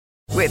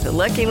With the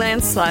Lucky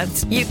Land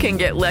Slots, you can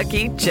get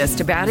lucky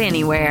just about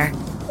anywhere.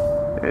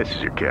 This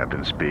is your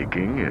captain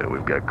speaking.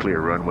 We've got clear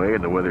runway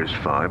and the weather's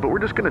fine, but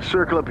we're just going to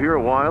circle up here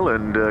a while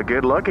and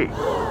get lucky.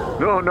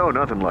 No,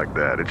 nothing like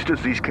that. It's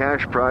just these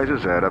cash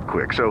prizes add up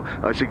quick. So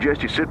I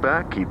suggest you sit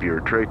back, keep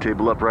your tray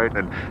table upright,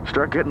 and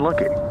start getting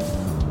lucky.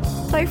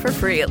 Play for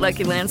free at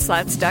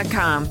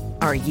LuckyLandSlots.com.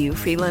 Are you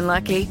feeling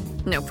lucky?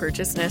 No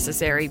purchase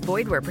necessary.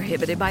 Void where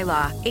prohibited by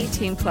law.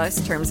 18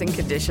 plus terms and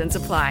conditions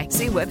apply.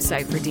 See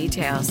website for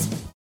details.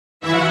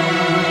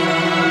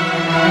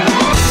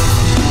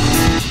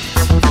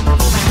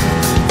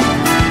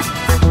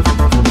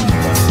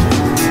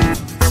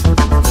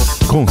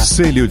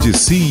 Conselho de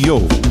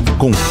CEO,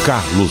 com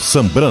Carlos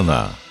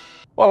Sambrana.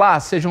 Olá,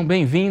 sejam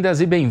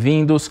bem-vindas e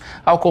bem-vindos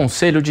ao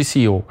Conselho de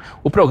CEO,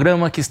 o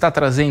programa que está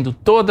trazendo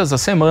todas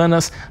as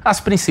semanas as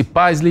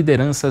principais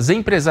lideranças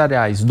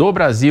empresariais do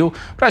Brasil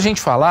para a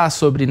gente falar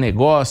sobre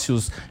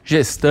negócios,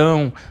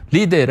 gestão,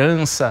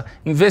 liderança,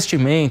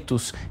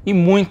 investimentos e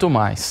muito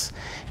mais.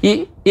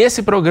 E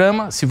esse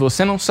programa, se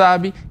você não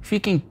sabe,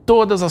 fica em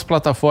todas as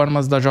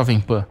plataformas da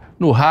Jovem Pan,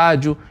 no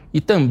rádio e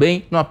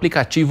também no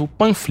aplicativo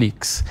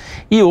Panflix.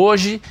 E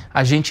hoje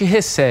a gente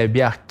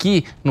recebe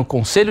aqui no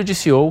Conselho de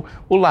CEO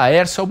o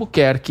Laércio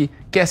Albuquerque,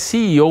 que é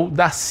CEO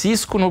da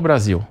Cisco no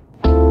Brasil.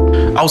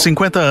 Aos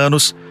 50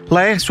 anos,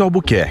 Laércio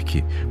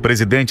Albuquerque,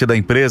 presidente da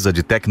empresa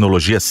de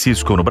tecnologia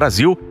Cisco no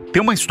Brasil,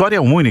 tem uma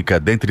história única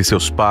dentre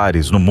seus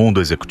pares no mundo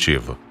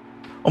executivo.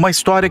 Uma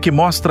história que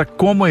mostra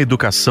como a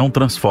educação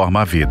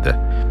transforma a vida.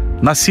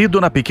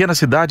 Nascido na pequena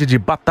cidade de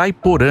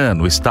Batayporã,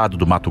 no estado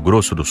do Mato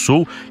Grosso do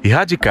Sul, e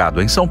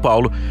radicado em São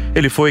Paulo,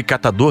 ele foi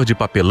catador de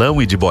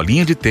papelão e de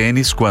bolinha de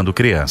tênis quando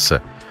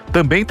criança.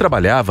 Também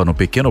trabalhava no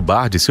pequeno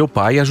bar de seu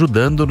pai,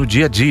 ajudando no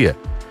dia a dia.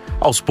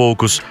 Aos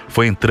poucos,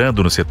 foi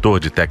entrando no setor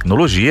de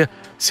tecnologia,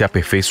 se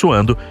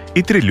aperfeiçoando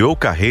e trilhou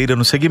carreira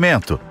no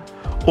segmento.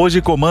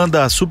 Hoje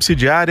comanda a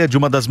subsidiária de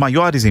uma das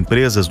maiores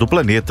empresas do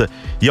planeta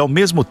e, ao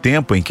mesmo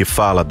tempo em que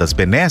fala das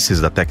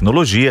benesses da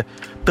tecnologia,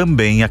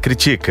 também a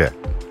critica.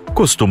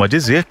 Costuma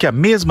dizer que a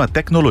mesma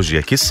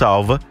tecnologia que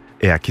salva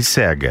é a que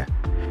cega.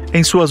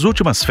 Em suas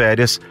últimas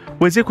férias,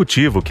 o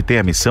executivo que tem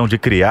a missão de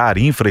criar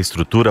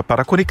infraestrutura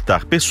para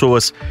conectar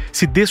pessoas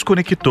se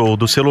desconectou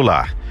do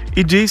celular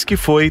e diz que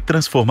foi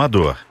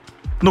transformador.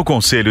 No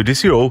Conselho de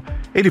CEO,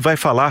 ele vai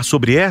falar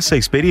sobre essa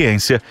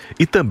experiência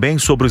e também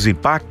sobre os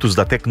impactos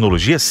da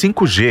tecnologia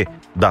 5G,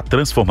 da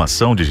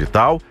transformação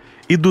digital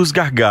e dos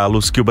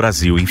gargalos que o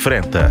Brasil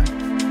enfrenta.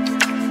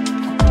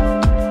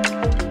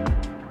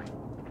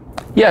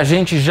 E a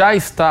gente já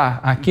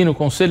está aqui no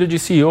Conselho de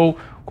CEO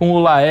com o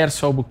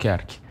Laércio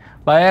Albuquerque.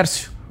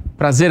 Laércio,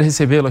 prazer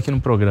recebê-lo aqui no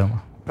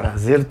programa.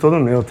 Prazer todo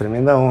meu,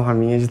 tremenda honra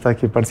minha de estar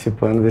aqui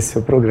participando desse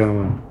seu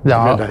programa, de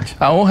verdade.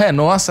 A honra é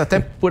nossa, até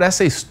por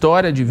essa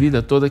história de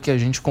vida toda que a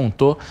gente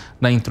contou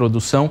na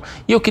introdução.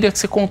 E eu queria que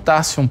você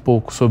contasse um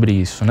pouco sobre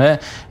isso, né?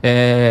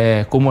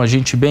 Como a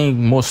gente bem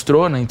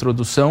mostrou na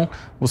introdução,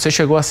 você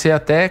chegou a ser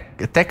até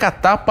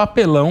catar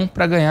papelão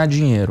para ganhar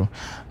dinheiro.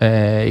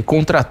 E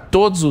contra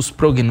todos os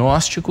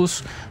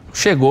prognósticos,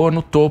 chegou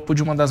no topo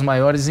de uma das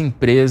maiores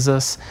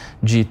empresas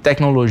de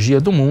tecnologia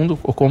do mundo,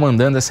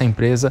 comandando essa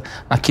empresa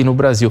aqui no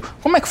Brasil.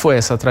 Como é que foi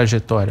essa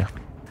trajetória?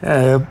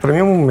 Para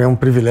mim é um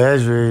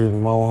privilégio e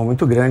uma honra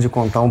muito grande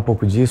contar um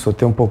pouco disso, ou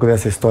ter um pouco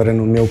dessa história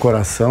no meu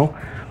coração.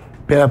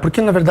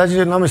 Porque, na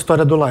verdade, não é uma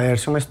história do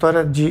Laércio, é uma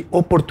história de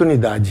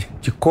oportunidade,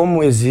 de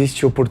como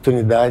existe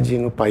oportunidade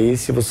no país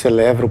se você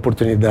leva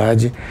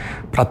oportunidade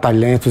para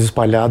talentos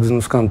espalhados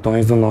nos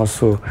cantões do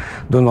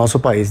nosso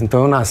país.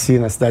 Então, eu nasci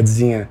na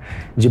cidadezinha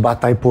de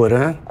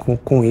Batayporã,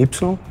 com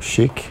Y,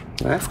 chique,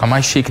 né? Fica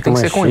mais chique, tem que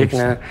ser com Y.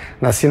 Né?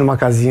 Nasci numa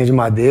casinha de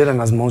madeira,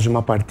 nas mãos de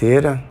uma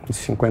parteira,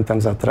 50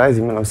 anos atrás,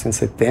 em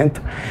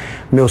 1970.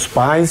 Meus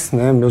pais,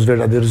 né, meus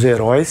verdadeiros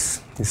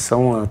heróis, que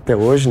são até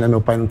hoje, né?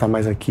 Meu pai não está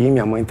mais aqui,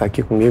 minha mãe está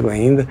aqui comigo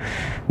ainda.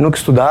 Nunca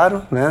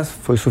estudaram, né?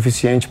 Foi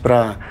suficiente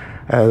para...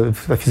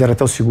 fizeram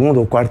até o 2º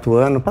ou 4º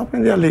ano para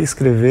aprender a ler e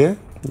escrever.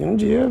 E um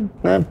dia,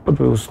 né,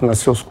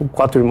 nasceu os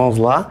 4 irmãos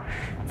lá,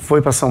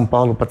 foi para São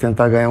Paulo para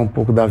tentar ganhar um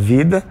pouco da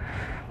vida,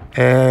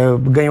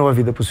 ganhou a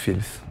vida para os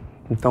filhos.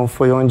 Então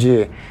foi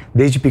onde,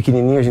 desde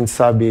pequenininho, a gente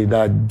sabe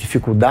da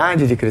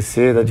dificuldade de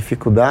crescer, da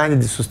dificuldade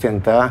de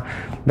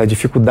sustentar, da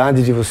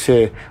dificuldade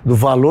do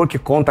valor que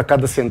conta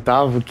cada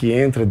centavo que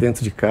entra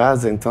dentro de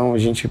casa. Então a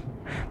gente,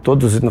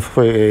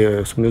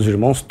 os meus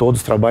irmãos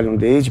todos trabalham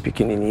desde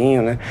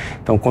pequenininho, né?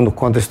 Então quando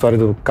conta a história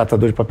do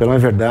catador de papelão é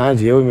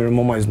verdade. Eu e meu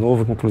irmão mais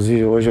novo, que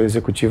inclusive hoje é o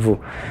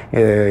executivo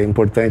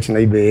importante na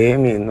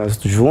IBM, nós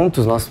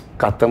juntos, nós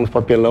catamos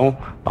papelão,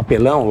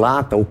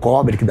 lata, o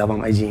cobre que dava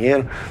mais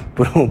dinheiro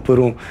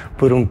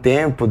por um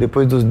tempo.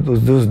 Depois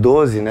dos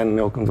 12, né,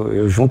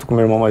 eu junto com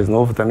meu irmão mais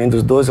novo também,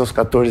 dos 12 aos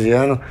 14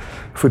 anos,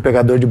 fui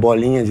pegador de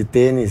bolinha de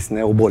tênis,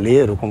 né, o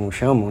boleiro, como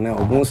chamam, né,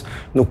 alguns,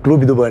 no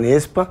clube do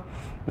Banespa.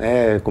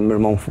 né? Como meu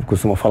irmão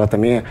costuma falar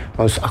também,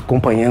 nós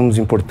acompanhamos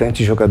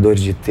importantes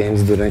jogadores de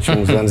tênis durante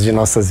uns anos de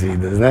nossas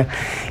vidas, né?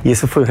 E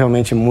isso foi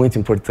realmente muito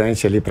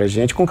importante ali pra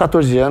gente. Com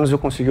 14 anos eu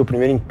consegui o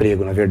primeiro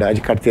emprego, na verdade,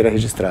 carteira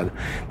registrada.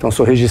 Então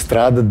sou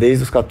registrado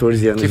desde os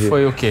 14 anos. Que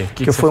foi o quê?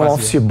 Que eu fui um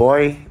office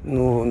boy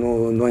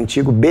no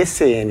antigo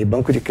BCN,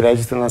 Banco de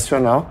Crédito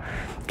Nacional,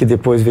 que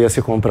depois veio a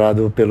ser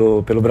comprado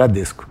pelo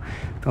Bradesco.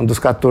 Então, dos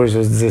 14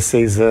 aos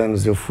 16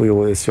 anos, eu fui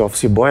esse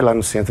office boy lá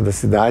no centro da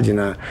cidade,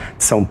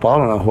 de São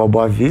Paulo, na Rua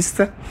Boa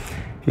Vista.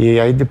 E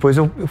aí depois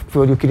eu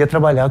queria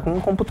trabalhar com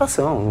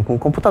computação, com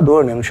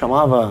computador, né? Não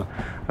chamava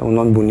um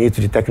nome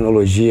bonito de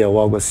tecnologia ou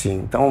algo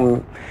assim.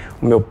 Então,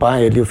 o meu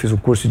pai ali, eu fiz um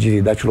curso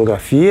de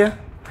datilografia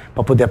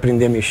para poder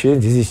aprender a mexer,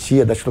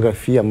 desistia da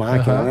datilografia,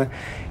 máquina, né?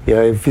 E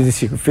aí eu fiz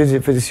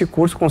esse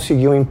curso,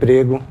 consegui um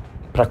emprego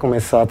para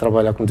começar a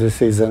trabalhar com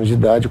 16 anos de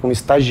idade como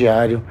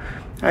estagiário.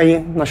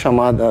 Aí, na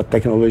chamada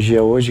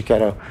tecnologia hoje, que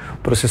era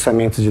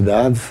processamento de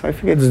dados, aí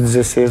fiquei dos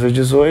 16 aos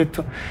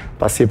 18,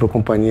 passei por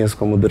companhias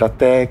como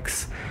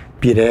Duratex,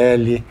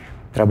 Pirelli,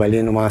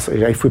 trabalhei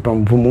aí fui para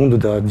o mundo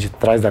de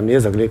trás da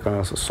mesa, ali com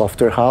a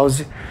Software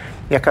House,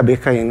 e acabei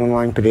caindo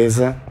numa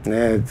empresa,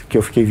 né, que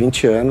eu fiquei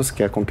 20 anos,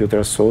 que é a Computer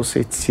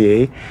Associates,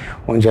 CA,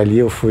 onde ali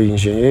eu fui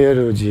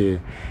engenheiro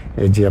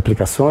de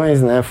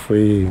aplicações, né,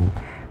 fui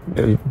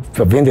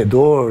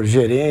vendedor,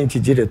 gerente,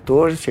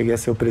 diretor, cheguei a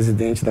ser o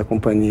presidente da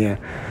companhia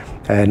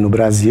no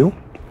Brasil,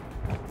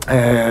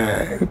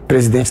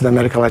 presidente da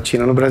América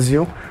Latina no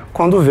Brasil,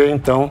 quando veio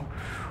então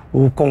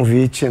o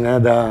convite, né,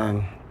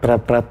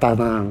 para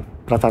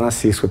estar na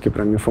Cisco aqui.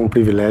 Para mim foi um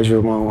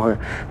privilégio, uma honra.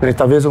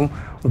 Talvez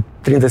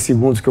 30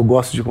 segundos que eu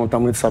gosto de contar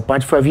muito essa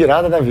parte foi a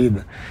virada da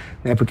vida,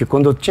 né? Porque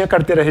quando eu tinha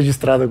carteira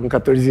registrada com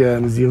 14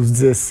 anos e aos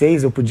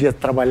 16 eu podia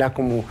trabalhar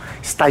como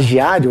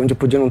estagiário, onde eu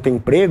podia não ter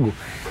emprego,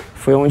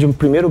 foi onde o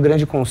primeiro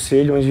grande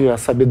conselho, onde a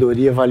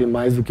sabedoria vale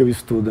mais do que o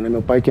estudo, né?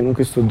 Meu pai, que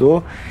nunca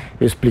estudou,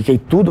 eu expliquei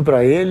tudo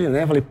para ele,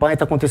 né? Falei, pai,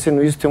 tá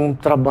acontecendo isso, tem um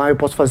trabalho, eu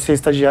posso ser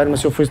estagiário, mas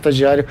se eu for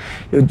estagiário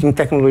em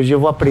tecnologia eu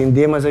vou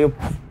aprender, mas aí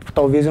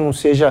talvez eu não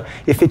seja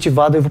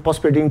efetivado, eu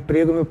posso perder o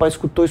emprego. Meu pai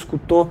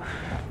escutou,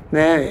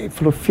 né? E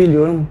falou,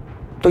 filho, eu não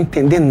tô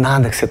entendendo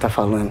nada que você tá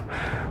falando,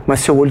 mas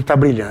seu olho tá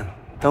brilhando.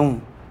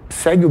 Então,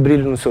 segue o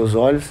brilho nos seus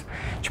olhos,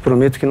 te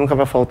prometo que nunca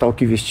vai faltar o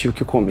que vestir, o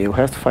que comer, o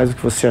resto faz o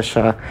que você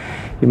achar.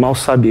 E mal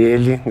sabe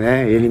ele,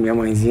 né, ele e minha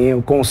mãezinha,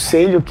 o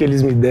conselho que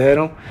eles me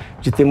deram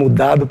de ter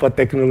mudado para a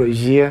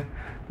tecnologia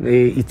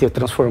e ter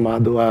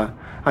transformado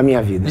a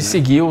minha vida. E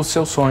seguiu o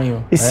seu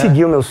sonho. E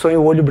seguiu o meu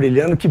sonho, o olho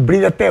brilhando, que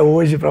brilha até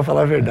hoje, para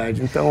falar a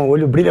verdade. Então, o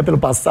olho brilha pelo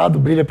passado,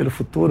 brilha pelo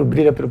futuro,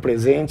 brilha pelo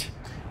presente.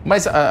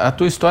 Mas a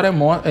tua história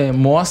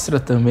mostra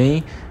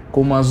também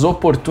como as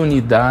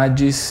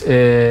oportunidades,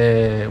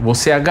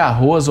 você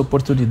agarrou as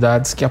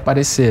oportunidades que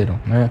apareceram,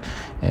 né?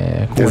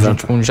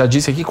 Como já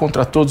disse aqui,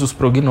 contra todos os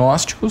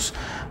prognósticos,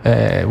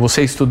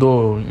 você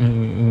estudou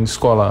em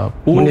escola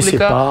pública,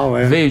 municipal,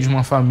 veio de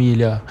uma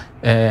família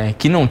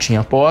que não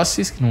tinha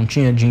posses, que não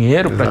tinha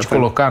dinheiro para te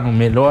colocar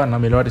na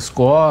melhor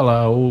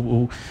escola,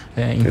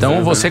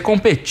 então você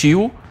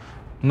competiu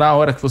na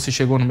hora que você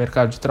chegou no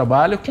mercado de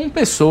trabalho com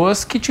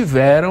pessoas que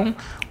tiveram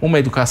uma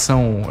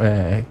educação,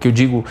 que eu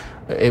digo,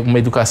 uma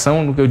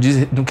educação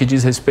no que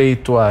diz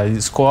respeito a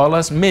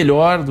escolas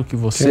melhor do que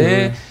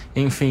você,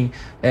 enfim.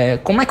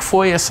 Como é que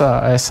foi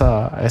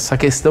essa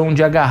questão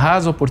de agarrar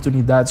as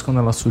oportunidades quando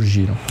elas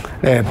surgiram?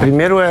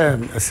 Primeiro,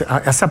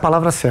 essa é a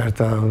palavra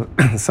certa,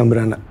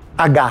 Sambrana,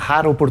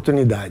 agarrar a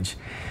oportunidade.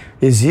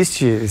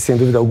 Existe, sem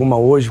dúvida alguma,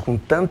 hoje, com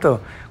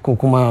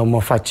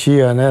uma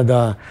fatia, né,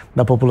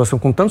 da população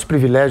com tantos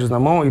privilégios na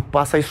mão, e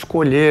passa a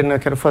escolher, né,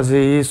 quero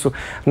fazer isso,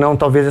 não,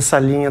 talvez essa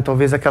linha,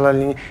 talvez aquela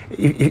linha,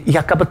 e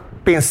acaba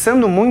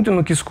pensando muito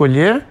no que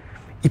escolher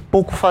e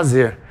pouco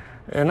fazer.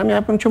 Na minha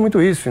época não tinha muito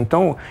isso,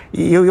 então,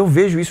 e eu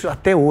vejo isso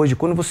até hoje,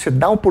 quando você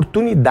dá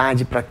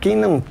oportunidade para quem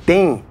não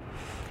tem,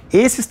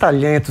 esses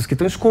talentos que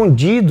estão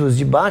escondidos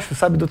debaixo,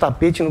 sabe, do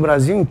tapete no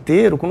Brasil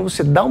inteiro, quando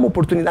você dá uma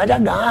oportunidade,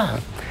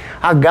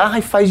 agarra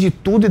e faz de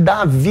tudo e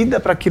dá a vida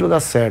para aquilo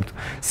dar certo.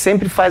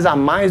 Sempre faz a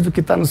mais do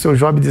que está no seu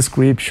job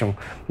description,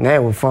 né?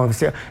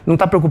 Você não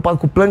está preocupado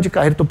com o plano de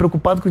carreira, estou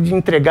preocupado com de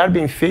entregar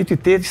bem feito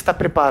e estar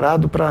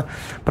preparado para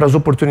as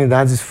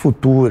oportunidades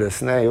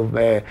futuras, né?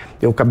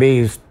 Eu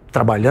acabei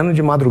trabalhando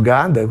de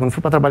madrugada. Quando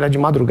fui para trabalhar de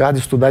madrugada,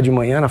 estudar de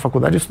manhã, na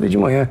faculdade eu estudei de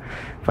manhã.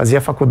 Fazia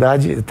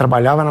faculdade,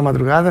 trabalhava na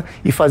madrugada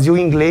e fazia o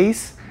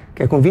inglês,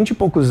 que com 20 e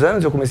poucos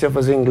anos eu comecei a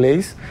fazer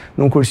inglês,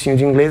 num cursinho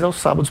de inglês aos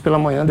sábados pela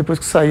manhã, depois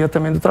que saía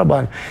também do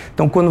trabalho.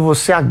 Então, quando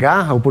você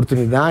agarra a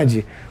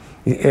oportunidade,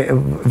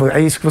 é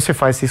isso que você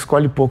faz, você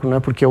escolhe pouco, não é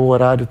porque o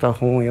horário está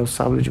ruim, é o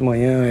sábado de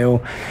manhã,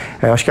 eu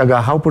acho que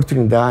agarrar a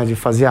oportunidade,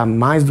 fazer a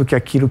mais do que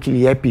aquilo que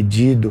lhe é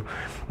pedido,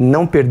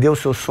 não perder o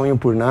seu sonho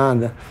por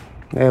nada,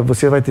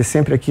 você vai ter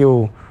sempre aqui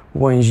o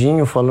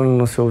anjinho falando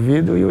no seu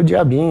ouvido e o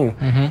diabinho.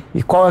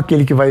 E qual é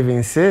aquele que vai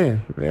vencer?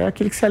 É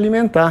aquele que se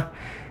alimentar.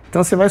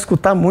 Então você vai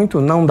escutar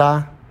muito, não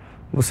dá,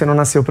 você não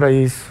nasceu para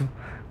isso,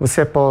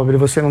 você é pobre,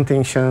 você não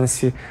tem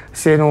chance,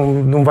 você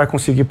não vai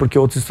conseguir porque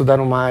outros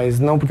estudaram mais,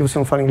 não porque você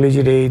não fala inglês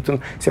direito,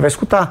 você vai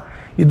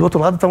escutar. E do outro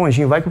lado está um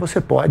anjinho, vai que você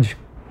pode.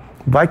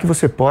 Vai que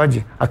você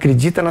pode,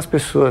 acredita nas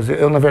pessoas.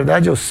 Na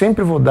verdade, eu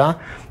sempre vou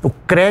dar o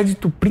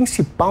crédito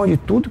principal de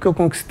tudo que eu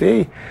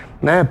conquistei,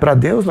 né, para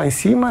Deus lá em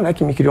cima, né,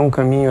 que me criou um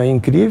caminho aí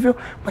incrível,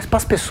 mas para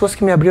as pessoas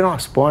que me abriram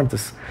as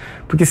portas.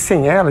 Porque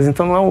sem elas,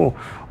 então não é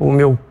o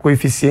meu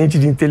coeficiente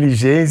de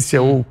inteligência,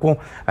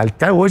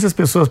 até hoje as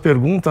pessoas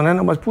perguntam, né,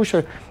 não, mas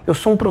puxa, eu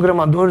sou um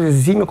programador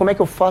exímio, como é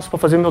que eu faço para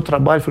fazer o meu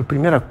trabalho? Eu falei,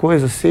 primeira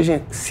coisa,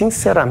 seja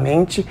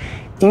sinceramente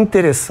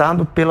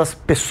interessado pelas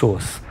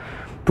pessoas.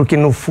 Porque,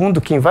 no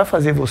fundo, quem vai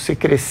fazer você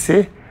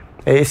crescer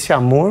é esse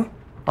amor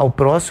ao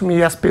próximo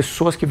e as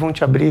pessoas que vão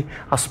te abrir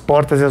as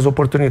portas e as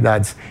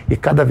oportunidades. E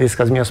cada vez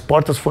que as minhas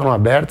portas foram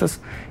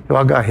abertas, eu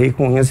agarrei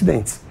com unhas e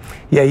dentes.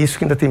 E é isso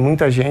que ainda tem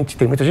muita gente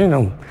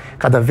não,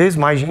 cada vez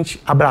mais gente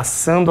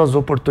abraçando as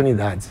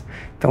oportunidades.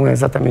 Então é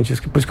exatamente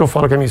isso, por isso que eu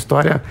falo que a minha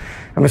história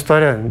é uma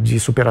história de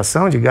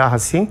superação, de garra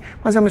sim,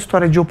 mas é uma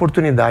história de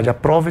oportunidade, a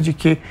prova de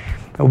que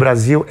o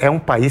Brasil é um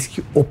país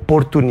que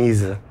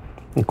oportuniza.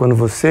 E quando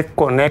você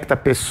conecta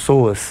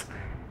pessoas,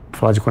 vou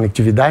falar de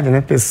conectividade,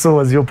 né?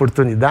 Pessoas e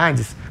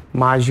oportunidades,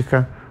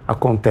 mágica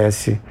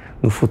acontece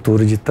no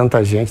futuro de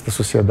tanta gente, da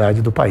sociedade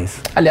e do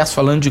país. Aliás,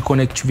 falando de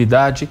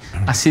conectividade,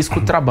 a Cisco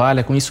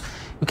trabalha com isso.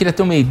 Eu queria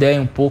ter uma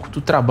ideia um pouco do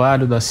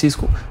trabalho da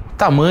Cisco, o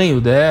tamanho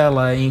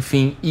dela,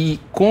 enfim, e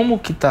como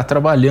que está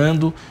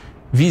trabalhando,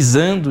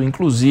 visando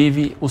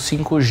inclusive o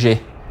 5G.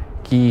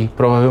 Que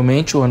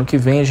provavelmente o ano que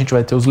vem a gente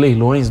vai ter os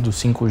leilões do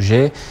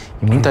 5G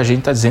e muita gente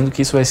está dizendo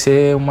que isso vai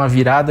ser uma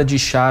virada de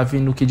chave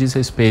no que diz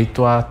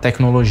respeito à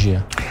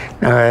tecnologia.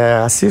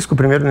 A Cisco,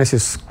 primeiro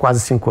nesses quase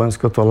 5 anos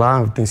que eu estou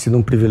lá, tem sido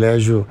um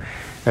privilégio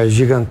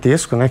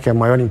gigantesco, né, que é a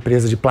maior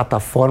empresa de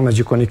plataformas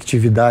de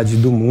conectividade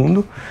do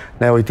mundo,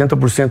 né,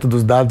 80%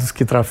 dos dados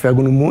que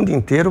trafegam no mundo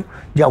inteiro,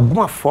 de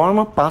alguma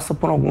forma, passa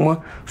por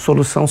alguma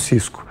solução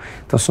Cisco.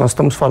 Então, se nós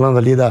estamos falando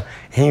ali da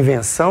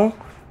reinvenção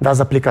das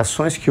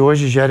aplicações que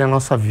hoje gerem a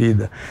nossa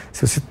vida.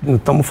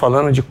 Estamos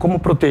falando de como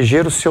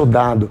proteger o seu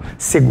dado,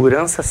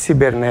 segurança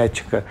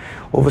cibernética,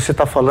 ou você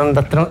está falando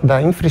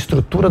da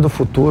infraestrutura do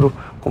futuro,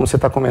 como você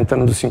está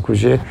comentando do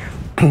 5G,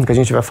 que a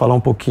gente vai falar um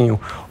pouquinho,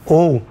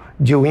 ou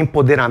de o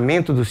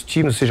empoderamento dos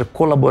times, ou seja,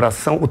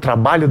 colaboração, o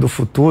trabalho do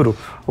futuro,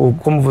 ou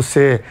como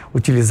você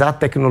utilizar a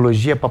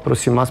tecnologia para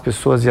aproximar as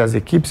pessoas e as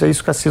equipes, é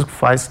isso que a Cisco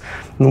faz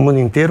no mundo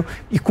inteiro,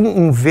 e com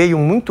um veio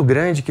muito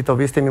grande, que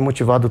talvez tenha me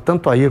motivado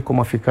tanto a ir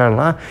como a ficar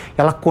lá,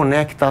 ela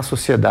conecta a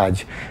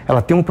sociedade.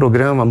 Ela tem um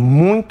programa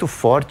muito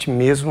forte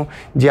mesmo,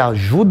 de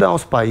ajuda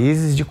aos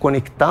países, de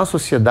conectar a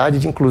sociedade,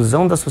 de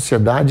inclusão da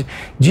sociedade,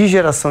 de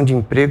geração de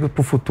emprego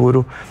para o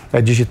futuro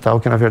digital,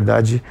 que na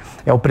verdade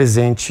é o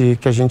presente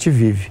que a gente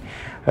vive.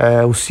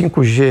 O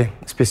 5G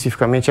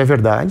especificamente é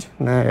verdade,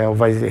 né?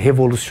 Vai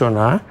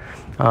revolucionar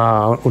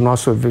o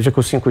nosso. Veja que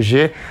o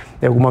 5G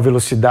é uma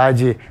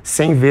velocidade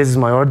 100 vezes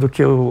maior do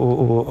que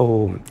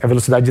a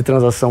velocidade de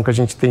transação que a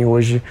gente tem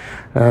hoje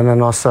no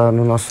nosso celular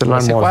móvel.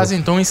 Vai ser quase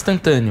então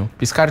instantâneo,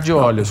 piscar de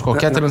olhos,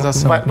 qualquer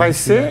transação. Vai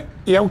ser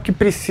e é o que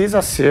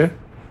precisa ser,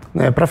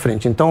 né, para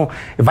frente. Então,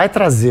 vai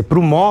trazer para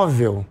o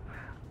móvel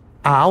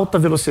a alta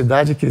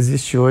velocidade que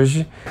existe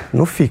hoje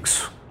no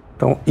fixo.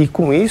 Então, e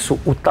com isso,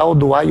 o tal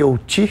do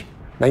IoT,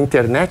 da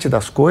internet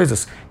das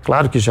coisas,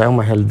 claro que já é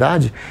uma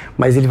realidade,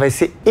 mas ele vai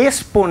ser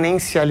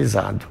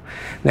exponencializado,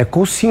 né?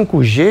 Com o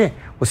 5G,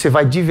 você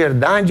vai de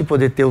verdade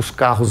poder ter os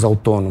carros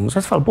autônomos.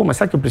 Aí você fala, mas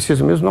será que eu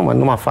preciso mesmo? Não, mas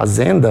numa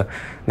fazenda,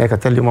 né, que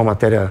até li uma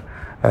matéria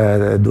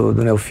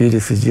do Neofeed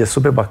esses dias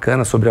super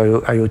bacana sobre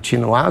a IoT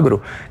no agro,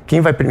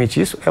 quem vai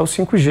permitir isso é o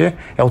 5G,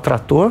 é o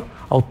trator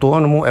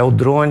autônomo, é o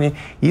drone,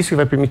 isso que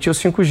vai permitir o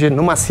 5G.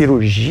 Numa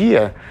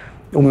cirurgia,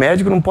 o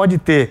médico não pode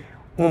ter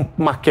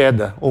uma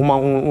queda ou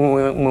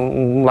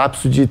um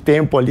lapso de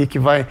tempo ali que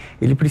vai...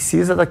 Ele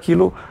precisa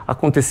daquilo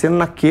acontecendo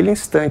naquele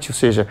instante, ou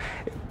seja,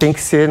 tem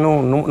que ser,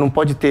 não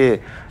pode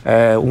ter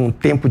um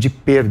tempo de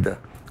perda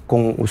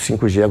com o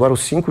 5G. Agora, o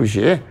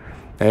 5G,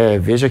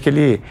 veja que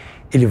ele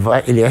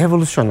é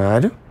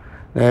revolucionário,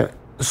 né?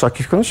 Só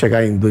que quando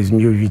chegar em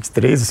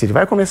 2023, assim, ele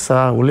vai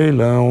começar o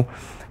leilão,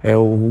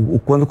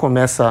 quando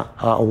começa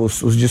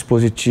os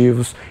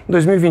dispositivos. Em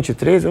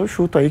 2023, eu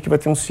chuto aí que vai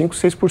ter uns 5,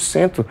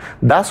 6%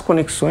 das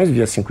conexões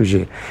via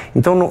 5G.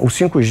 Então, o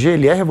 5G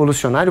ele é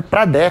revolucionário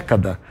para a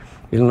década.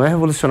 Ele não é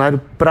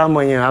revolucionário para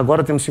amanhã.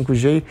 Agora temos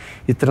 5G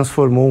e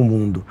transformou o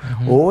mundo.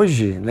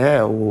 Hoje, né,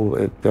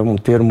 é um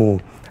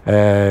termo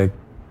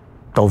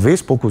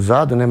talvez pouco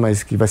usado, né,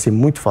 mas que vai ser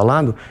muito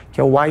falado, que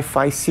é o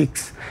Wi-Fi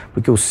 6.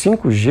 Porque o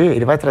 5G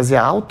ele vai trazer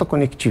a alta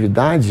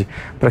conectividade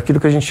para aquilo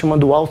que a gente chama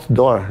do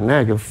outdoor,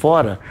 né,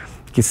 fora,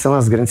 que são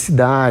as grandes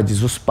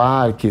cidades, os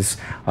parques,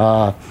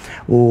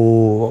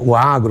 o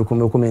agro,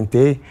 como eu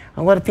comentei.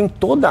 Agora tem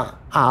toda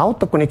a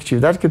alta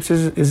conectividade que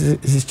precisa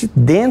existir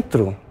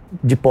dentro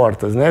de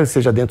portas, né,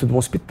 seja dentro de um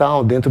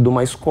hospital, dentro de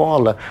uma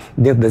escola,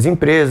 dentro das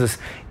empresas.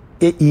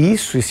 E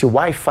esse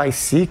Wi-Fi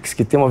 6,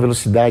 que tem uma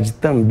velocidade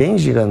também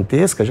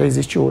gigantesca, já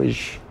existe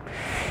hoje.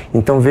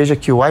 Então veja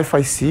que o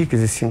Wi-Fi 6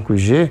 e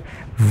 5G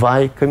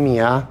vai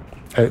caminhar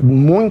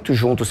muito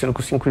junto, sendo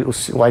que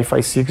o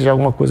Wi-Fi 6 já é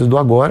alguma coisa do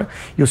agora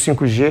e o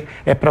 5G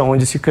é para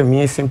onde se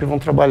caminha e sempre vão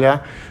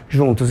trabalhar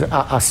juntos.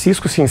 A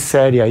Cisco se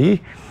insere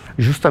aí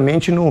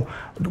justamente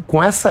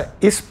com essa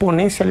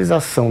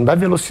exponencialização da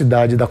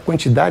velocidade, da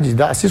quantidade.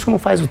 A Cisco não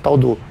faz o tal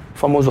do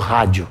famoso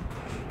rádio.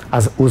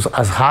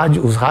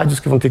 Os rádios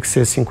que vão ter que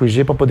ser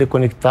 5G para poder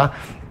conectar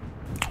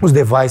os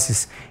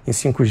devices em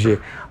 5G.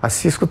 A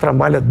Cisco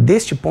trabalha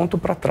deste ponto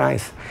para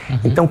trás.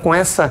 Então, com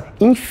essa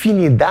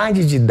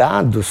infinidade de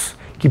dados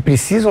que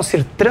precisam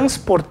ser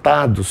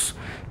transportados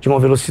de uma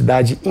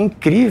velocidade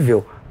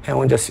incrível, é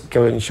onde que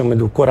a gente chama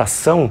do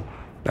coração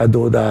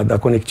da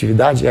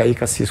conectividade, é aí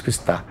que a Cisco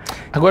está.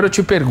 Agora eu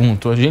te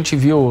pergunto, a gente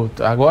viu,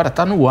 agora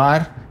está no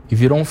ar e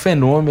virou um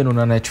fenômeno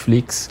na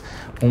Netflix,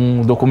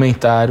 um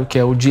documentário que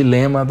é o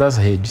Dilema das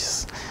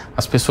Redes.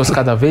 As pessoas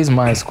cada vez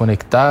mais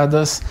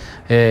conectadas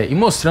e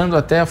mostrando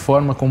até a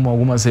forma como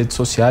algumas redes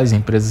sociais e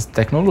empresas de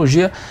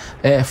tecnologia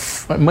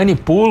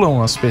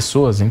manipulam as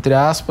pessoas, entre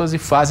aspas, e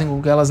fazem com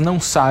que elas não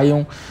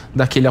saiam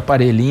daquele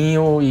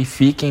aparelhinho e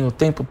fiquem o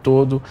tempo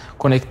todo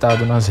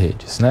conectado nas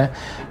redes, né?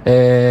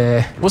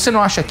 Você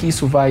não acha que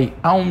isso vai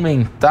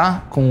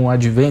aumentar com o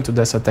advento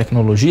dessa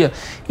tecnologia?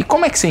 E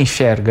como é que você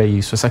enxerga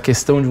isso, essa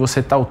questão de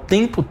você estar o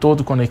tempo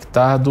todo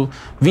conectado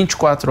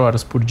 24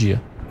 horas por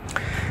dia?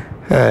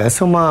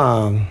 Essa é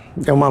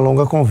uma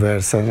longa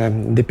conversa, né?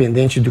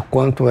 Independente de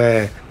quanto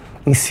é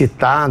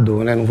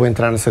incitado, né? Não vou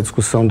entrar nessa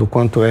discussão do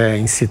quanto é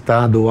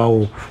incitado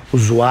ao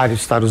usuário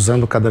estar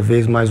usando cada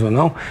vez mais ou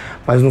não,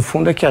 mas no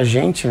fundo é que a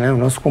gente, né? O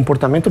nosso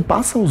comportamento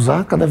passa a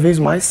usar cada vez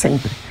mais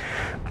sempre.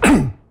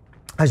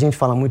 A gente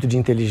fala muito de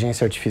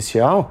inteligência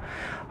artificial.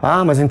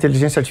 Mas a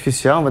inteligência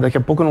artificial, mas daqui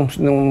a pouco eu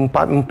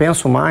não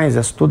penso mais,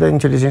 isso tudo é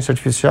inteligência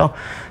artificial.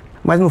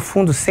 Mas no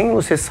fundo, sem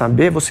você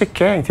saber, você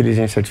quer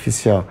inteligência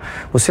artificial.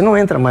 Você não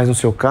entra mais no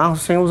seu carro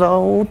sem usar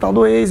o tal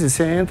do Waze,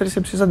 você entra e você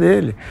precisa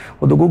dele.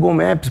 Ou do Google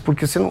Maps,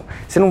 porque você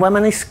não vai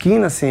mais na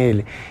esquina sem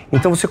ele.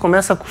 Então você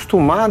começa a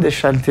acostumar a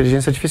deixar a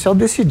inteligência artificial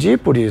decidir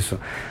por isso.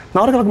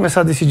 Na hora que ela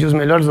começar a decidir os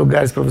melhores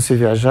lugares para você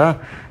viajar,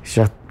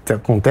 já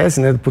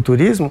acontece, né, pro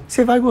turismo,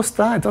 você vai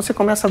gostar. Então você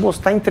começa a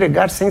gostar,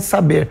 entregar sem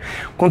saber.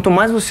 Quanto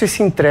mais você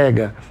se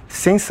entrega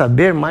sem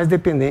saber, mais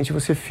dependente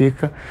você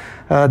fica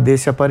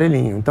desse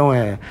aparelhinho. Então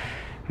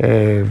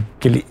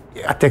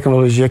a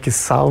tecnologia que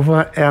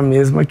salva é a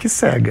mesma que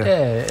cega.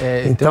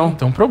 Então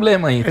tem um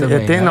problema aí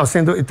também.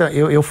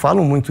 Eu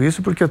falo muito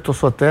isso porque eu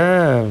sou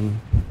até,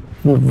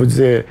 vou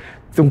dizer,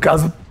 tem um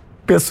caso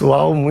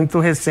pessoal muito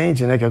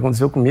recente, né, que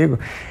aconteceu comigo.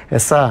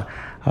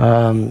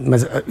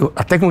 Mas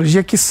a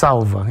tecnologia que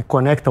salva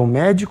conecta o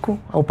médico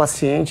ao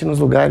paciente nos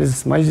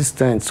lugares mais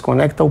distantes,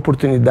 conecta a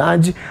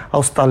oportunidade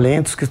aos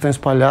talentos que estão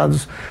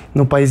espalhados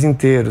no país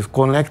inteiro,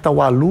 conecta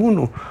o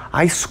aluno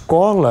à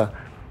escola,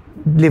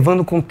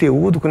 levando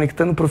conteúdo,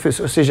 conectando o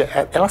professor, ou seja,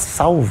 ela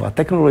salva. A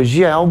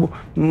tecnologia é algo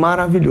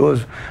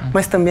maravilhoso,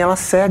 mas também ela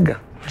cega.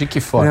 De que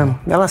forma?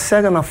 Ela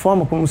cega na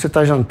forma como você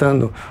está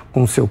jantando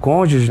com o seu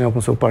cônjuge, né, com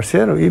o seu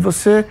parceiro, e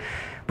você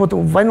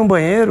vai no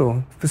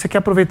banheiro, você quer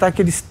aproveitar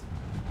aqueles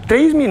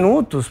 3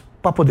 minutos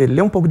para poder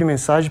ler um pouco de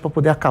mensagem, para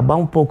poder acabar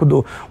um pouco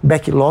do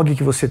backlog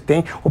que você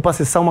tem, ou para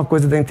acessar uma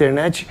coisa da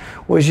internet.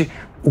 Hoje,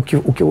 o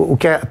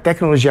que a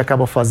tecnologia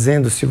acaba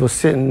fazendo, se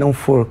você não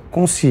for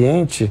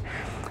consciente,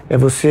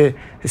 você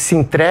se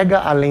entrega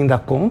além da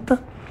conta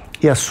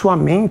e a sua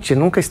mente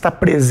nunca está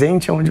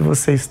presente onde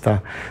você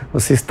está.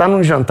 Você está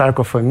num jantar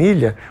com a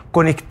família,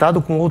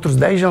 conectado com outros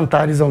 10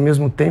 jantares ao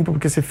mesmo tempo,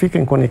 porque você fica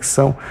em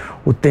conexão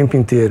o tempo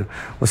inteiro.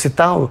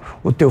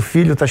 O teu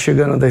filho está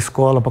chegando da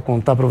escola para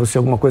contar para você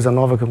alguma coisa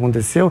nova que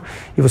aconteceu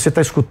e você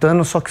está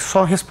escutando, só que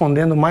só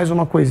respondendo mais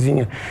uma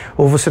coisinha.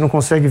 Ou você não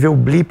consegue ver o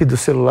blip do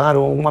celular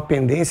ou alguma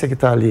pendência que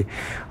está ali.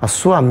 A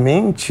sua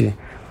mente,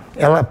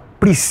 ela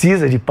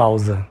precisa de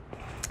pausa.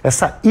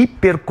 Essa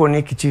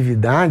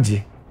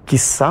hiperconectividade que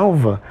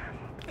salva,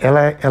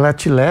 ela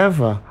te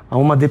leva a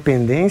uma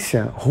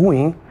dependência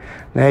ruim,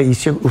 né? E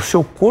o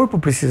seu corpo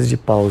precisa de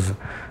pausa,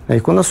 né? E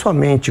quando a sua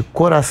mente,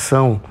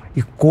 coração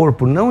e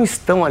corpo não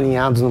estão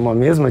alinhados numa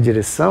mesma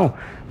direção,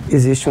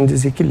 existe um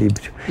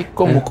desequilíbrio. E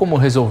como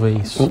resolver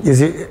isso?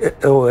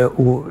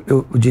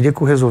 Eu diria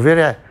que o resolver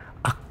é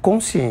a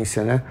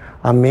consciência, né?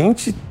 A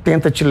mente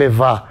tenta te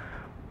levar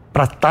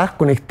para estar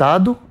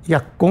conectado e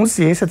a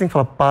consciência tem que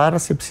falar,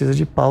 você precisa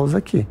de pausa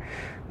aqui.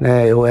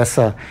 Né,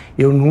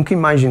 eu nunca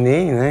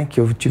imaginei, né,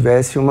 que eu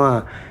tivesse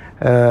uma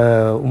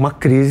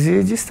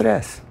crise de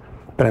estresse.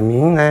 Para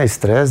mim, né,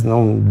 estresse,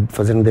 não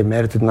fazendo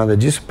demérito de nada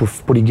disso,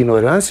 por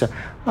ignorância,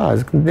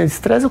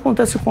 estresse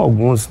acontece com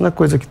alguns, não é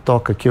coisa que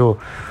toca aqui o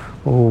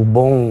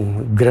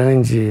bom,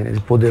 grande,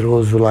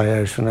 poderoso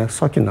Laércio, né?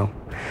 Só que não.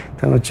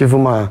 Então eu tive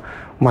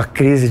uma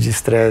crise de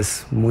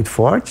estresse muito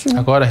forte.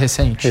 Agora,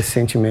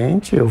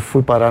 recentemente, eu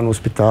fui parar no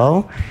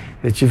hospital,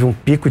 eu tive um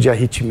pico de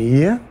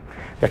arritmia.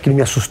 Aquilo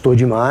me assustou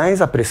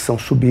demais, a pressão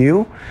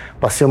subiu,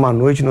 passei uma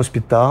noite no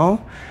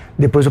hospital,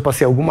 depois eu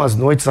passei algumas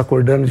noites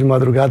acordando de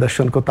madrugada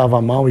achando que eu estava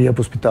mal e ia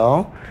para o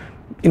hospital,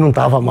 e não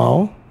estava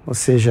mal, ou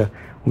seja,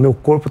 o meu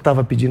corpo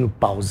estava pedindo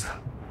pausa.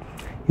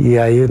 E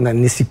aí,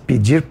 nesse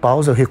pedir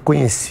pausa, eu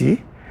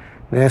reconheci,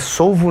 né?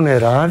 Sou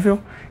vulnerável,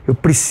 eu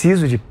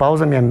preciso de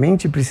pausa, minha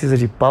mente precisa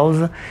de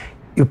pausa.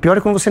 E o pior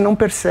é quando você não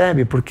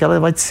percebe, porque ela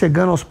vai te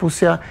cegando aos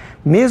poucos.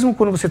 Mesmo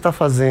quando você está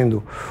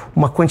fazendo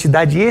uma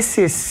quantidade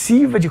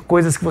excessiva de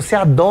coisas que você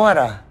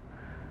adora,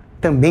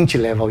 também te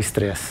leva ao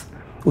estresse.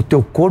 O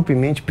teu corpo e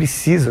mente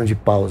precisam de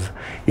pausa.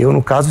 Eu,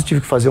 no caso,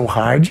 tive que fazer um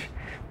hard,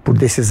 por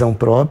decisão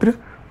própria,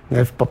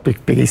 né?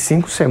 Peguei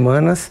 5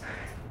 semanas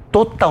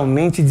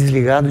totalmente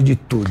desligado de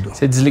tudo.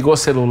 Você desligou o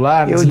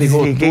celular, eu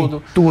desligou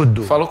desliguei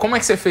tudo. Falou, como é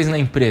que você fez na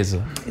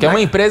empresa? Que é uma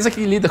empresa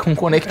que lida com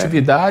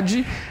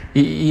conectividade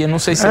e eu não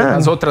sei se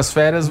nas outras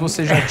férias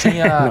você já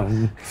tinha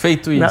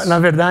feito isso. Na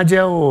verdade,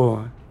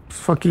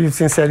 só que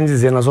sincero em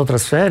dizer, nas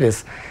outras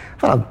férias,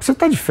 você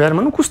está de férias,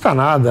 mas não custa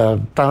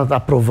nada, tá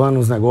aprovando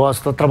os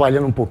negócios, tá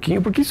trabalhando um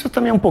pouquinho, porque isso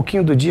também é um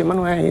pouquinho do dia, mas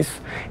não é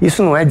isso.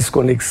 Isso não é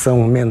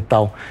desconexão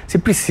mental. Você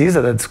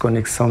precisa da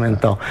desconexão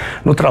mental.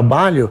 No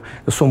trabalho,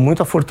 eu sou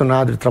muito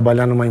afortunado de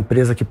trabalhar numa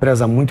empresa que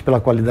preza muito pela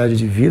qualidade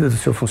de vida do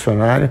seu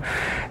funcionário.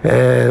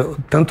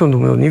 Tanto no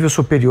meu nível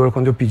superior,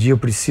 quando eu pedi, eu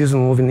preciso,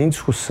 não houve nem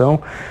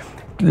discussão.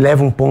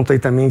 Leva um ponto aí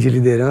também de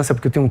liderança,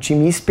 porque eu tenho um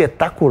time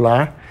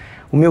espetacular.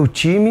 O meu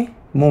time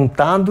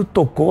montado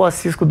tocou a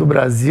Cisco do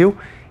Brasil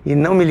e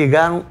não me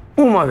ligaram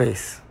uma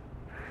vez.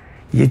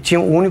 E tinha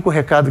o único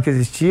recado que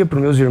existia para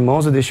os meus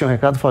irmãos, eu deixei um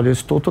recado, falei, eu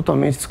estou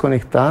totalmente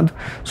desconectado,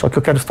 só que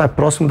eu quero estar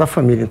próximo da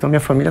família. Então minha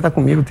família está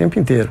comigo o tempo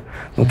inteiro.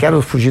 Não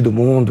quero fugir do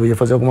mundo, ia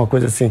fazer alguma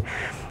coisa assim.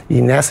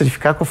 E nessa de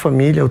ficar com a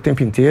família o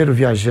tempo inteiro,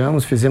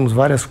 viajamos, fizemos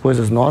várias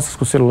coisas nossas,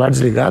 com o celular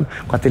desligado,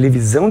 com a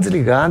televisão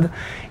desligada,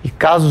 e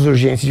casos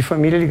urgentes de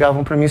família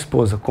ligavam para minha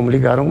esposa, como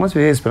ligaram algumas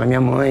vezes, para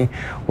minha mãe,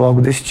 ou algo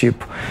desse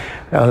tipo.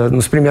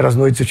 Nas primeiras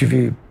noites eu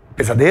tive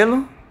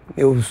pesadelo,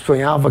 eu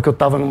sonhava que eu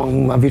estava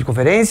numa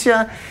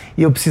videoconferência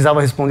e eu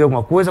precisava responder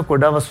alguma coisa,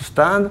 acordava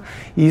assustado,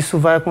 e isso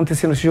vai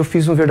acontecendo. Eu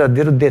fiz um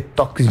verdadeiro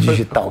detox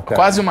digital, cara.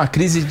 Quase uma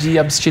crise de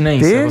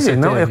abstinência. Você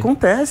não, teve.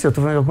 Acontece,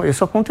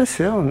 isso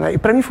aconteceu, né? E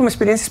para mim foi uma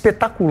experiência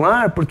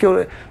espetacular, porque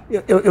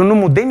eu não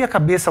mudei minha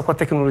cabeça com a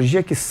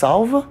tecnologia que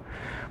salva,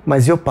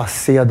 mas eu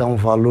passei a dar um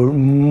valor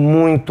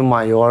muito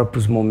maior para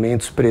os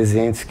momentos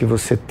presentes que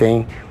você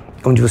tem,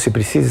 onde você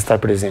precisa estar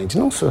presente,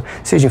 não só,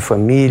 seja em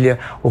família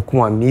ou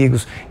com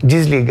amigos.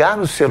 Desligar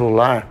o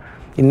celular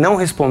e não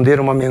responder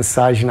uma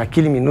mensagem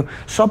naquele minuto,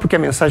 só porque a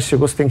mensagem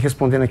chegou você tem que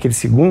responder naquele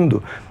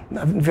segundo,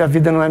 a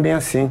vida não é bem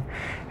assim.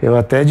 Eu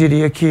até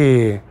diria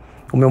que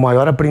o meu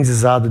maior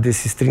aprendizado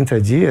desses 30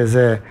 dias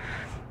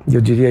eu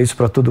diria isso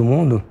para todo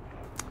mundo,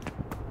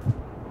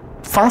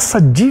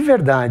 faça de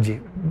verdade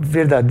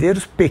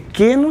verdadeiros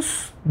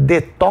pequenos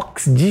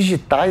detox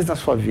digitais na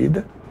sua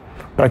vida,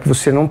 para que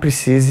você não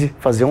precise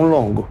fazer um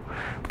longo,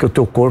 porque o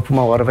teu corpo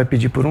uma hora vai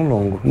pedir por um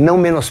longo. Não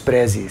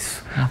menospreze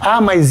isso.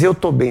 Mas eu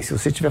estou bem. Se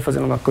você estiver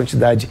fazendo uma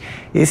quantidade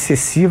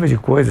excessiva de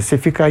coisas, você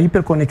fica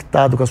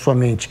hiperconectado com a sua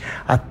mente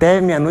até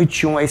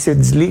meia-noite 1, aí você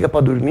desliga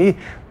para dormir,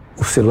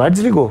 o celular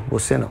desligou,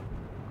 você não,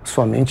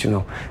 sua mente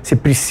não. Você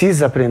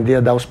precisa aprender a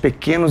dar os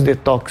pequenos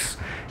detox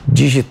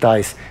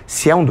digitais.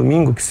 Se é um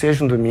domingo, que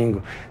seja um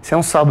domingo. Se é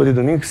um sábado e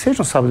domingo, que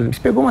seja um sábado e domingo.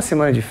 Se pegou uma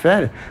semana de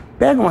férias,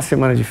 pega uma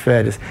semana de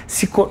férias.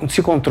 Se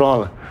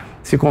controla.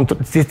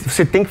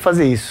 Você tem que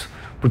fazer isso,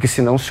 porque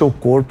senão o seu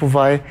corpo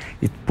vai...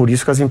 E por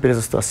isso que as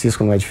empresas, a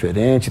Cisco não é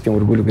diferente, tem um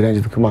orgulho grande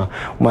do que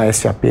uma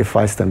SAP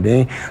faz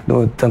também,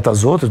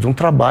 tantas outras, de um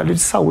trabalho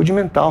de saúde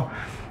mental.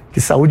 Que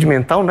saúde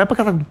mental não é para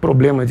cada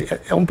problema,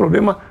 é um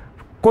problema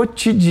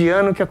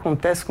cotidiano que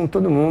acontece com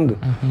todo mundo.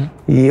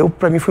 E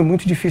para mim foi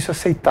muito difícil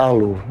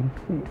aceitá-lo,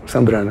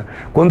 Sambrana.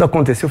 Quando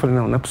aconteceu, eu falei,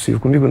 não é possível,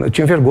 comigo não. Eu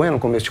tinha vergonha no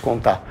começo de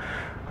contar.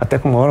 Até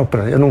com uma hora,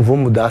 eu não vou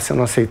mudar se eu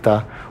não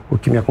aceitar o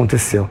que me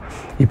aconteceu.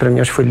 E para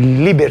mim acho que foi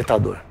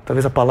libertador.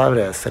 Talvez a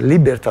palavra é essa,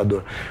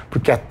 libertador.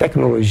 Porque a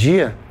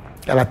tecnologia,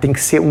 ela tem que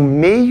ser um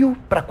meio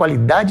para a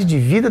qualidade de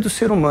vida do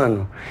ser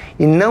humano.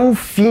 E não o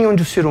fim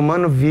onde o ser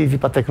humano vive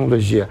para a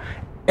tecnologia.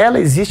 Ela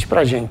existe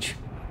para a gente.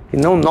 E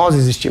não nós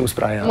existimos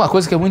para ela. Uma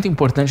coisa que é muito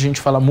importante, a gente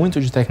fala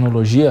muito de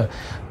tecnologia,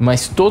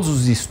 mas todos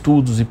os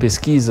estudos e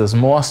pesquisas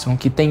mostram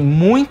que tem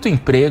muito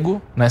emprego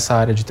nessa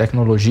área de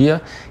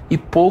tecnologia e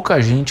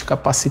pouca gente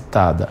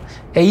capacitada.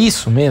 É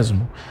isso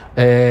mesmo?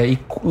 E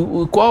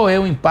qual é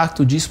o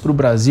impacto disso para o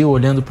Brasil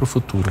olhando para o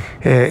futuro?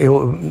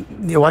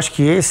 Eu acho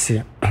que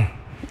esse,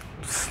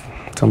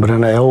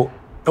 Sambrana, é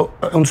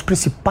um dos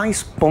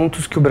principais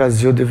pontos que o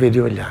Brasil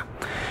deveria olhar.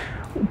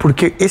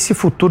 Porque esse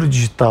futuro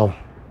digital,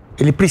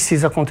 ele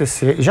precisa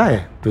acontecer, já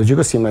é, eu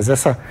digo assim, mas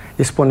essa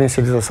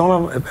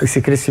exponencialização, esse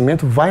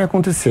crescimento vai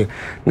acontecer.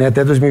 Né?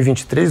 Até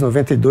 2023,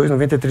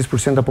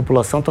 93% da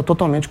população está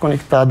totalmente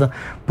conectada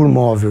por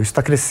móvel,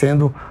 está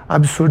crescendo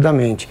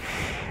absurdamente.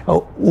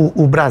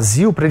 O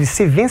Brasil, para ele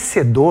ser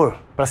vencedor,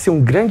 para ser um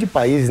grande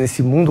país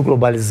nesse mundo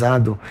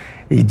globalizado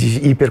e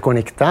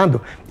hiperconectado,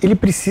 ele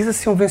precisa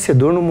ser um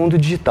vencedor no mundo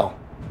digital,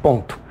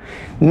 ponto.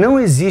 Não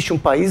existe um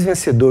país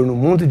vencedor no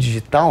mundo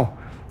digital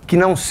que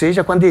não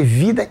seja com a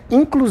devida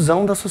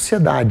inclusão da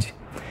sociedade.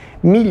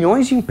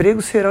 Milhões de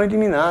empregos serão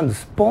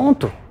eliminados,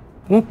 ponto.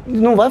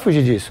 Não vai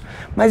fugir disso.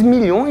 Mas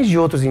milhões de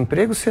outros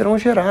empregos serão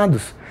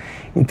gerados.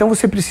 Então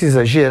você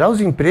precisa gerar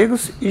os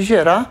empregos e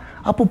gerar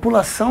a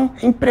população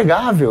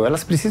empregável.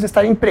 Elas precisam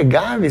estar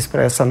empregáveis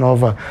para essa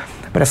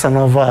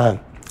nova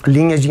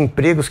linha de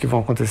empregos que vão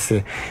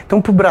acontecer. Então,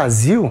 para o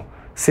Brasil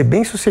ser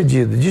bem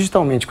sucedido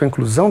digitalmente com a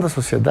inclusão da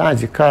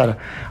sociedade, cara,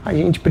 a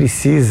gente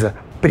precisa,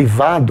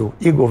 privado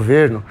e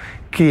governo,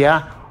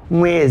 criar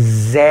um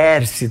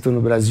exército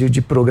no Brasil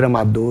de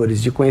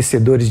programadores, de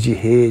conhecedores de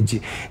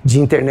rede, de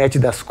internet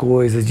das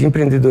coisas, de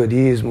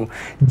empreendedorismo,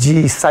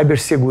 de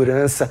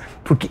cibersegurança,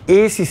 porque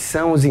esses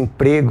são os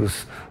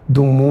empregos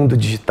do mundo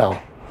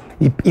digital.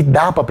 E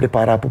dá para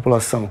preparar a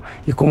população.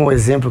 E como o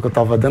exemplo que eu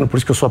estava dando, por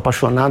isso que eu sou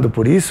apaixonado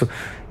por isso,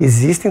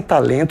 existem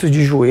talentos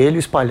de joelho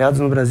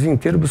espalhados no Brasil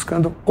inteiro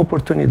buscando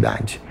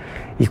oportunidade.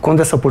 E quando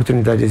essa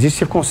oportunidade existe,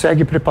 você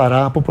consegue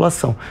preparar a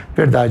população.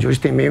 Verdade, hoje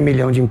tem 500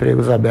 mil de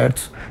empregos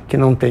abertos que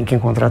não tem quem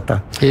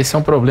contratar. Esse é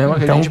um problema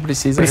que a gente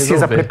precisa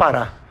resolver.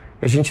 Preparar.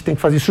 A gente tem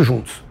que fazer isso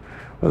juntos.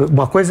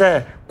 Uma coisa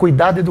é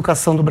cuidar da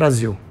educação do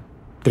Brasil.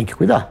 Tem que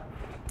cuidar.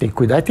 Tem que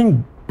cuidar e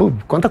tem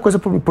quanta coisa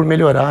por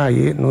melhorar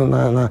aí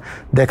na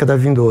década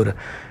vindoura.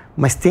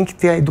 Mas tem que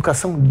ter a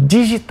educação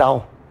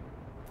digital.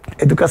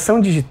 A educação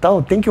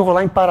digital tem que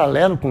rolar em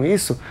paralelo com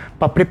isso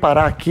para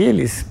preparar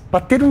aqueles para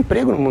ter um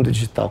emprego no mundo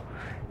digital.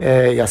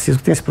 E a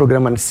Cisco tem esse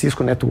programa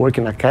Cisco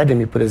Networking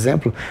Academy, por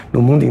exemplo,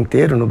 no mundo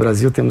inteiro. No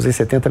Brasil temos aí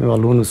 70 mil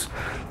alunos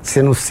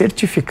sendo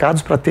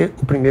certificados para ter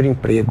o primeiro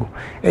emprego.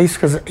 É isso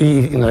que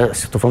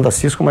estou falando da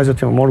Cisco, mas eu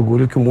tenho um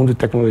orgulho que o mundo de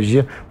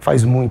tecnologia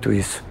faz muito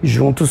isso. E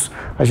juntos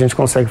a gente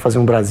consegue fazer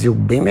um Brasil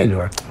bem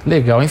melhor.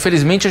 Legal.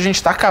 Infelizmente a gente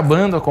está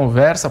acabando a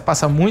conversa,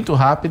 passa muito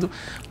rápido,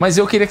 mas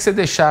eu queria que você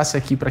deixasse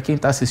aqui para quem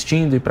está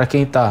assistindo e para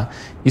quem está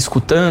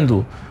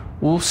escutando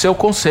o seu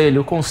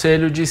conselho, o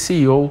conselho de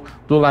CEO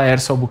do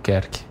Laércio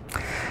Albuquerque.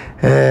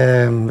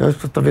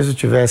 Talvez eu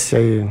tivesse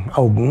aí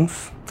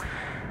alguns.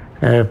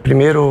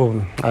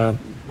 Primeiro,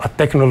 a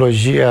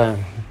tecnologia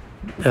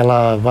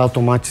ela vai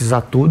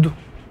automatizar tudo,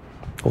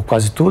 ou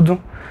quase tudo,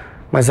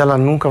 mas ela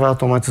nunca vai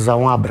automatizar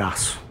um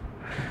abraço.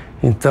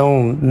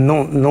 Então,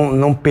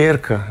 não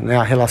perca, né,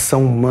 a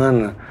relação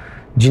humana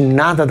de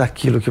nada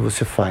daquilo que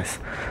você faz.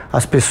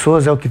 As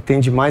pessoas é o que tem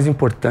de mais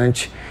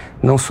importante,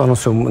 não só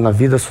na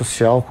vida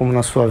social, como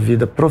na sua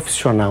vida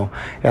profissional.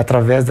 É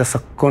através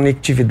dessa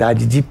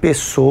conectividade de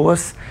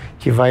pessoas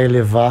que vai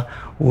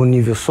elevar o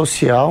nível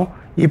social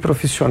e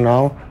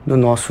profissional do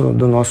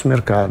nosso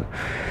mercado.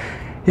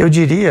 Eu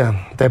diria,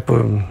 até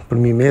por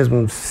mim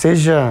mesmo,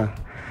 seja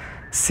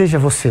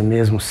você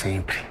mesmo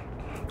sempre.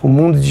 O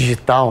mundo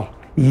digital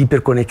e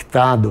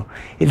hiperconectado,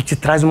 ele te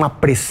traz uma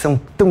pressão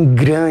tão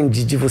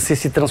grande de você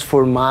se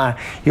transformar.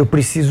 Eu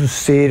preciso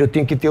ser, eu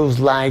tenho que ter os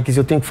likes,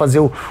 eu tenho que fazer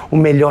o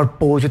melhor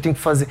post, eu tenho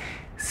que fazer...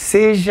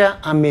 Seja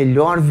a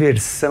melhor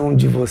versão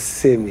de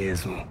você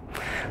mesmo,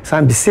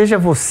 sabe? Seja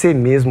você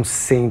mesmo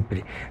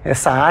sempre.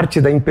 Essa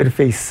arte da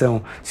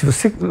imperfeição. Se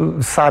você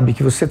sabe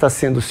que você está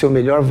sendo o seu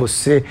melhor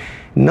você,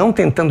 não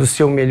tentando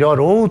ser o melhor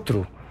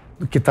outro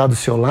que está do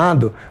seu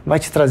lado, vai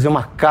te trazer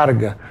uma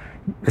carga,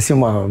 assim,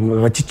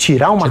 vai te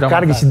tirar uma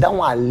carga e te dar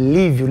um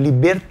alívio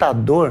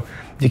libertador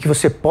de que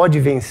você pode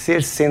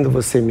vencer sendo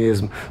você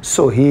mesmo.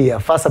 Sorria,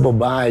 faça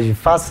bobagem,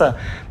 faça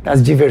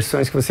as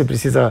diversões que você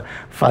precisa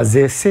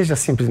fazer, seja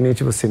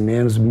simplesmente você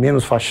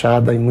menos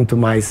fachada e muito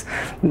mais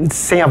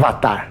sem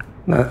avatar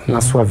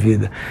na sua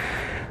vida.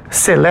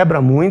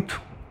 Celebra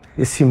muito.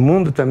 Esse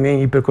mundo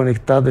também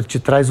hiperconectado te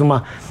traz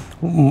uma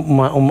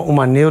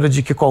neura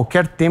de que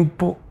qualquer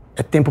tempo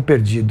é tempo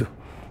perdido.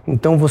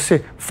 Então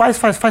você faz.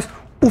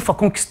 Ufa,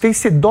 conquistei,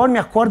 você dorme,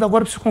 acorda,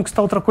 agora preciso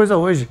conquistar outra coisa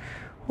hoje.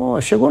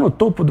 Chegou no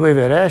topo do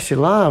Everest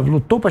lá,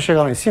 lutou para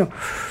chegar lá em cima.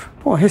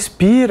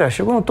 Respira,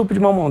 chegou no topo de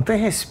uma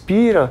montanha,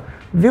 respira,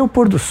 vê o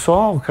pôr do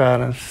sol,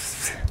 cara.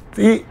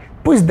 E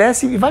depois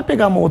desce e vai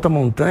pegar uma outra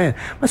montanha,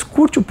 mas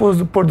curte o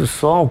pôr do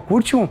sol,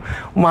 curte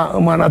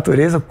uma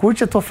natureza,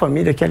 curte a tua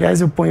família, que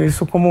aliás eu ponho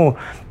isso como...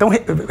 Então,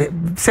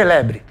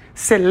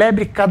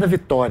 celebre cada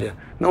vitória.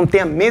 Não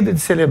tenha medo de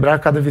celebrar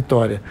cada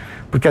vitória,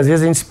 porque às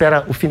vezes a gente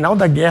espera o final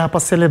da guerra para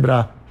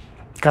celebrar.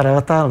 Cara,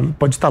 ela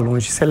pode estar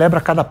longe. Celebra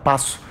cada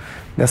passo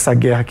dessa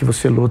guerra que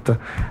você luta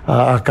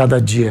a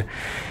cada dia.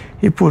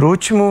 E por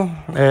último,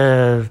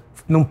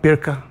 não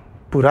perca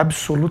por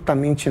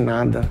absolutamente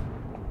nada,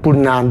 por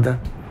nada,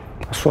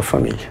 a sua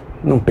família.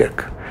 Não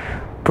perca.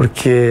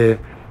 Porque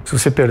se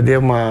você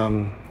perder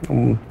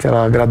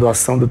a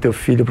graduação do teu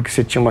filho porque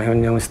você tinha uma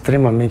reunião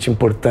extremamente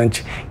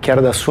importante que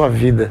era da sua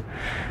vida,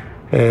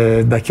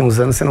 daqui a uns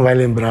anos você não vai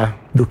lembrar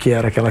do que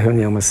era aquela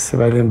reunião, mas você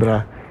vai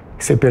lembrar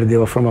que você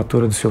perdeu a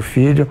formatura do seu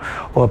filho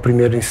ou o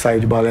primeiro ensaio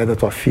de balé da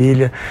tua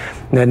filha.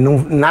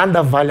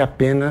 Nada vale a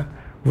pena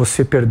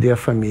você perder a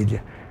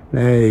família.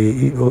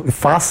 E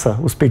faça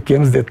os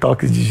pequenos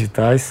detox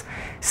digitais,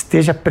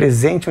 esteja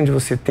presente onde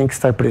você tem que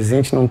estar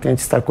presente, não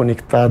tente estar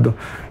conectado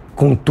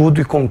com tudo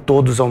e com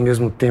todos ao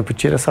mesmo tempo.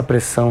 Tira essa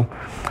pressão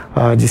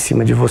de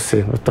cima de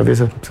você. Talvez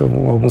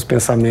são alguns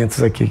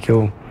pensamentos aqui que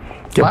eu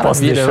que eu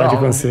posso deixar de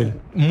conselho.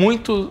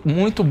 Muito,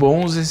 muito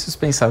bons esses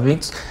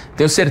pensamentos.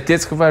 Tenho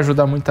certeza que vai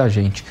ajudar muita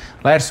gente.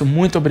 Laércio,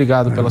 muito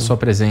obrigado pela sua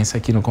presença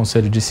aqui no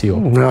Conselho de CEO.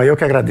 Não, eu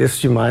que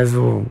agradeço demais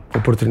a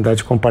oportunidade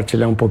de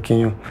compartilhar um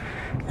pouquinho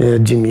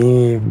de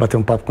mim e bater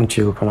um papo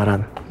contigo,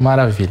 camarada.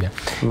 Maravilha.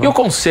 E o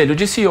Conselho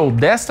de CEO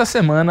desta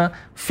semana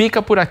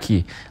fica por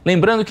aqui.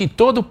 Lembrando que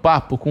todo o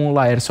papo com o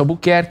Laércio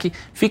Albuquerque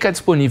fica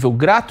disponível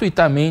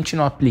gratuitamente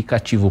no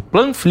aplicativo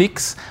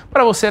Planflix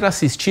para você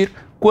assistir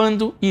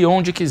quando e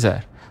onde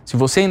quiser. Se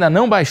você ainda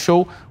não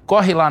baixou,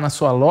 corre lá na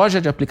sua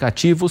loja de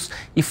aplicativos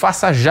e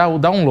faça já o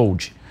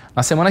download.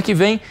 Na semana que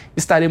vem,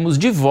 estaremos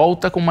de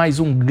volta com mais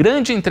um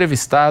grande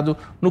entrevistado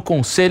no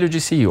Conselho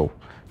de CEO.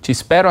 Te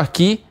espero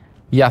aqui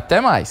e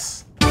até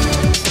mais!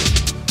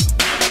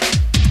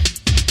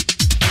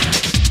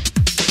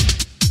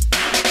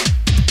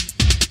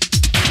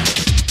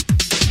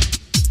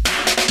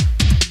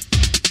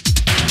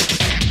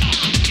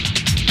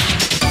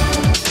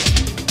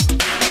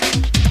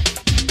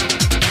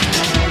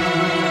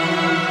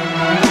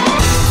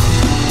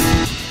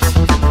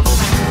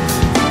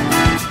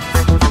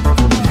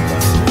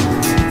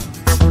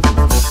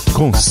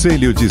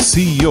 Conselho de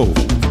CEO,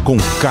 com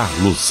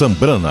Carlos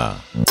Sambrana.